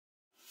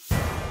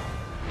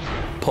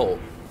Paul,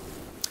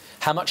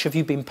 how much have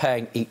you been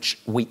paying each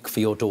week for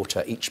your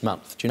daughter, each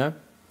month? Do you know?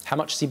 How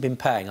much has he been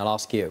paying? I'll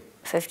ask you.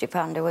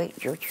 £50 a week,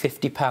 Judge.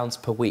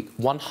 £50 per week,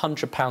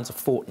 £100 a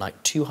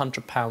fortnight,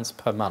 £200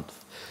 per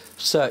month.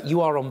 Sir, you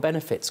are on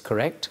benefits,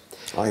 correct?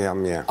 I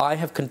am, yeah. I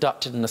have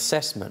conducted an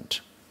assessment.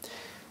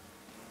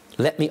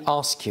 Let me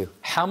ask you,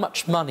 how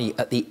much money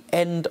at the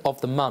end of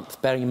the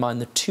month, bearing in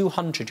mind the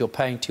 £200 you're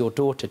paying to your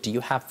daughter, do you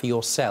have for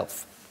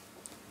yourself?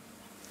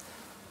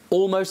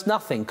 Almost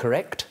nothing,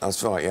 correct?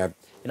 That's right, yeah.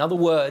 In other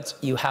words,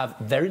 you have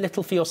very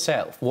little for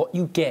yourself. What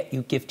you get,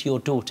 you give to your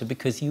daughter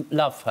because you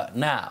love her.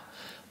 Now,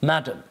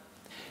 madam,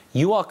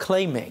 you are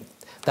claiming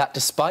that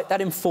despite that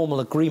informal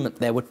agreement,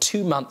 there were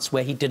 2 months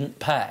where he didn't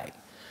pay,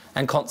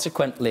 and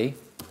consequently,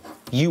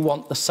 you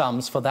want the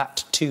sums for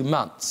that 2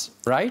 months,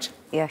 right?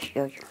 Yes,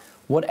 Judge.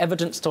 What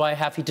evidence do I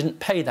have he didn't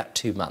pay that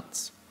 2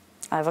 months?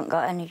 I haven't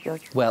got any,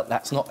 Judge. Well,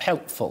 that's not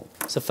helpful.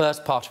 It's the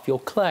first part of your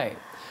claim.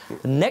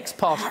 The next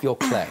part of your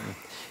claim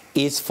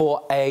is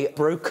for a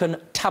broken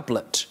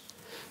tablet.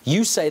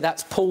 You say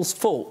that's Paul's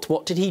fault.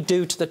 What did he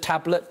do to the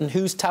tablet, and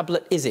whose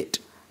tablet is it?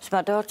 It's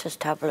my daughter's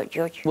tablet,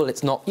 Judge. Well,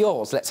 it's not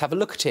yours. Let's have a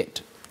look at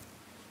it.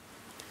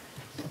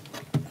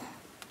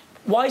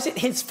 Why is it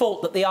his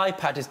fault that the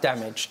iPad is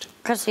damaged?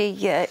 Because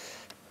he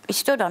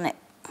stood on it.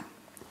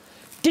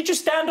 Did you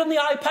stand on the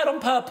iPad on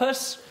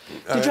purpose?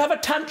 Did you have a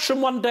tantrum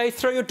one day,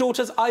 throw your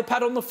daughter's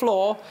iPad on the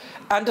floor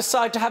and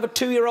decide to have a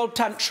 2-year-old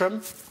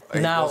tantrum? It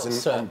now, wasn't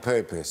sir, on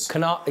purpose.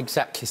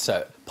 Exactly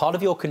so. Part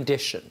of your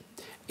condition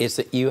is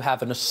that you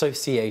have an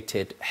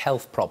associated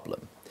health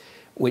problem,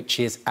 which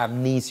is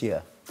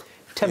amnesia,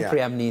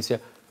 temporary amnesia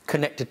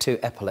connected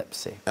to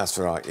epilepsy. That's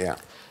right, yeah.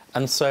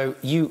 And so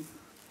you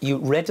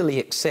readily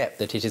accept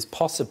that it is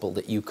possible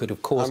that you could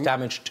have caused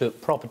damage to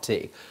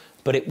property,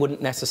 but it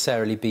wouldn't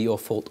necessarily be your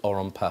fault or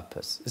on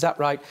purpose. Is that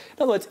right?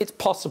 In other words, it's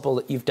possible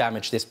that you've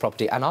damaged this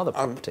property and other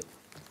property.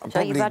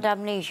 So you've had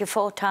amnesia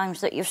 4 times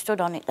that you've stood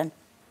on it, then?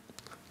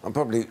 I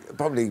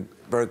probably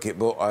broke it,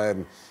 but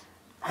I'm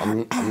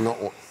not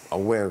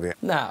aware of it.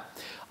 Now,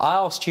 I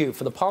asked you,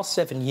 for the past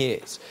 7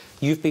 years,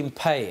 you've been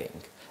paying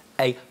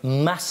a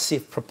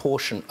massive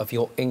proportion of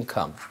your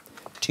income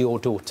to your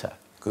daughter.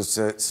 Because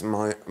it's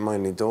my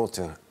only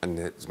daughter, and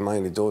it's my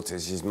only daughter.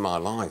 She's my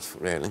life,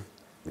 really.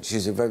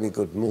 She's a very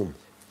good mum.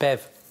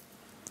 Bev,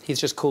 he's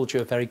just called you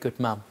a very good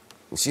mum.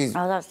 She's...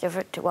 Oh, that's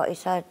different to what he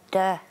said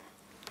to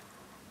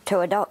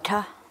a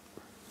doctor.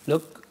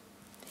 Look,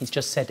 he's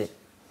just said it.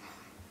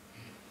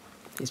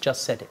 He's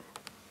just said it.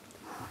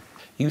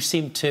 You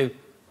seem to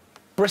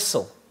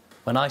bristle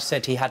when I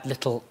said he had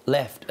little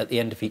left at the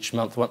end of each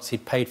month once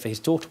he'd paid for his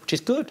daughter, which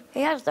is good.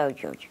 He has, though,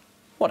 Judge.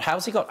 What,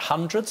 how's he got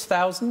hundreds,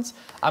 thousands?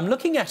 I'm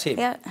looking at him.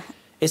 Yeah.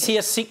 Is he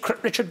a secret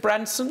Richard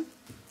Branson?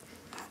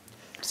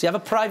 Does he have a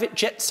private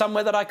jet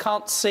somewhere that I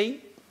can't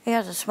see? He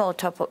has a small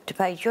top-up to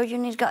pay, Judge,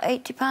 and he's got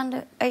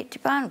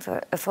 £80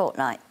 for a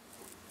fortnight.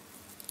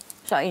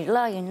 So he's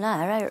lying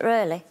there,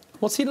 really.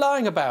 What's he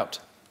lying about?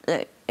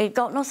 He's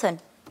got nothing.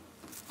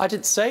 I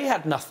didn't say he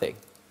had nothing.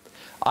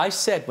 I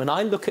said when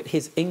I look at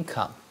his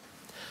income,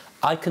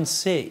 I can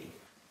see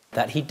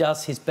that he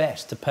does his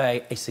best to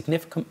pay a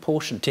significant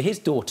portion to his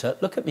daughter,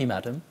 look at me,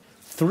 madam,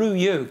 through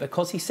you,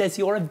 because he says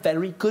you're a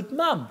very good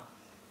mum.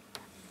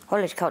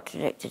 Well, he's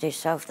contradicted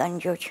himself then,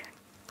 Judge.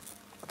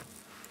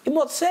 In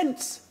what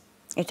sense?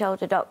 He told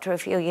the doctor a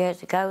few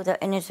years ago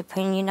that, in his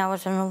opinion, I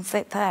was an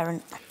unfit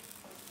parent.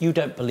 You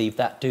don't believe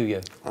that, do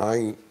you?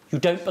 You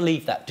don't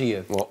believe that, do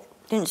you? What?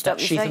 Didn't stop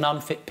that you she's saying... an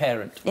unfit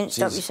parent. Didn't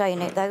stop you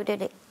saying it, though,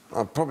 did it?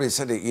 I probably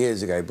said it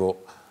years ago, but...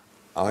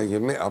 I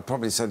admit I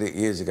probably said it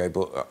years ago,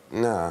 but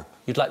nah.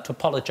 You'd like to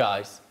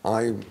apologise?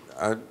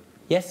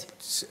 Yes?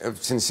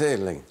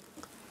 Sincerely.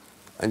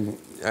 And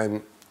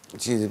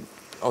she's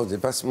the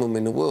best mum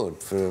in the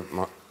world for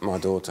my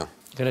daughter.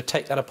 You're going to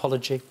take that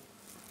apology?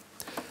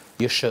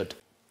 You should.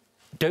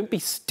 Don't be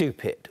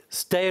stupid.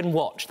 Stay and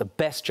watch the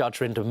best Judge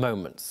Rinder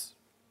moments.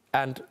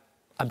 And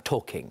I'm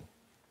talking.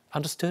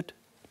 Understood?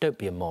 Don't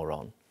be a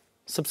moron.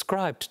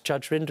 Subscribe to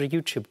Judge Rinder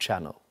YouTube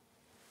channel.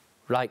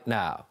 Right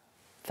now.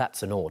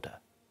 That's an order.